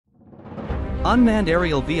Unmanned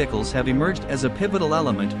aerial vehicles have emerged as a pivotal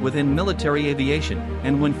element within military aviation,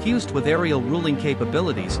 and when fused with aerial ruling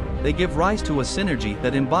capabilities, they give rise to a synergy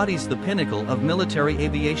that embodies the pinnacle of military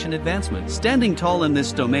aviation advancement. Standing tall in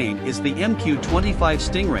this domain is the MQ-25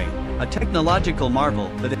 Stingray, a technological marvel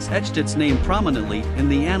that has etched its name prominently in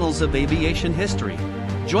the annals of aviation history.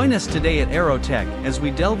 Join us today at Aero Tech as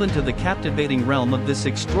we delve into the captivating realm of this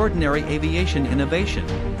extraordinary aviation innovation.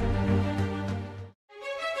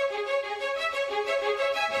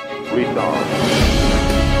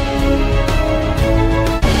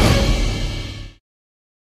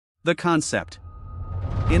 The concept.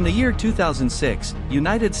 In the year 2006,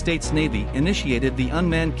 United States Navy initiated the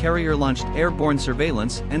Unmanned Carrier-Launched Airborne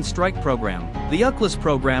Surveillance and Strike Program. The UCLAS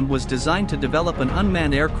program was designed to develop an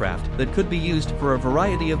unmanned aircraft that could be used for a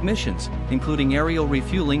variety of missions, including aerial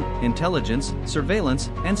refueling, intelligence, surveillance,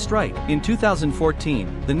 and strike. In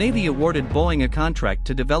 2014, the Navy awarded Boeing a contract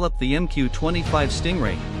to develop the MQ-25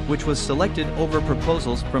 Stingray, which was selected over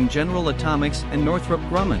proposals from General Atomics and Northrop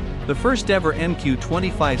Grumman. The first ever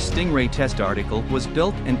MQ-25 Stingray test article was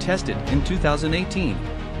built and tested in 2018.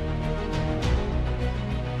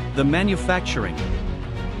 The manufacturing.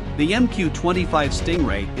 The MQ-25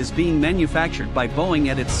 Stingray is being manufactured by Boeing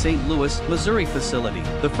at its St. Louis, Missouri facility.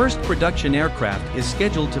 The first production aircraft is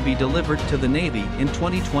scheduled to be delivered to the Navy in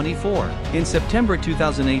 2024. In September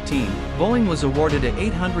 2018, Boeing was awarded an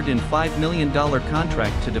 $805 million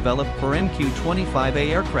contract to develop for MQ-25A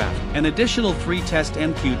aircraft. An additional 3 test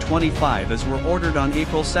MQ-25s were ordered on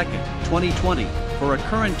April 2, 2020. For a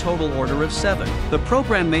current total order of 7. The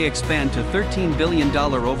program may expand to $13 billion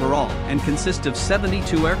overall and consist of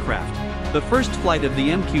 72 aircraft. The first flight of the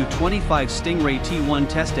MQ-25 Stingray T1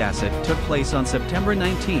 test asset took place on September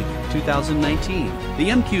 19, 2019. The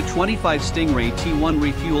MQ-25 Stingray T1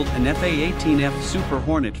 refueled an FA-18F Super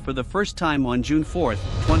Hornet for the first time on June 4,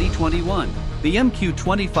 2021. The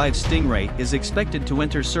MQ-25 Stingray is expected to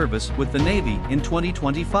enter service with the Navy in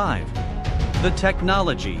 2025. The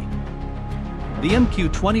technology. The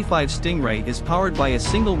MQ-25 Stingray is powered by a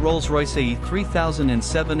single Rolls-Royce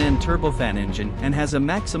AE3007N turbofan engine and has a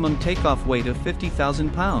maximum takeoff weight of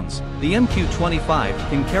 50,000 pounds. The MQ-25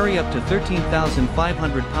 can carry up to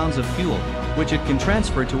 13,500 pounds of fuel, which it can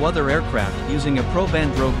transfer to other aircraft using a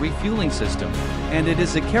Pro-Bandrogue refueling system. And it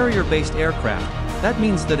is a carrier-based aircraft. That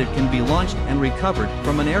means that it can be launched and recovered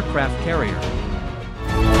from an aircraft carrier.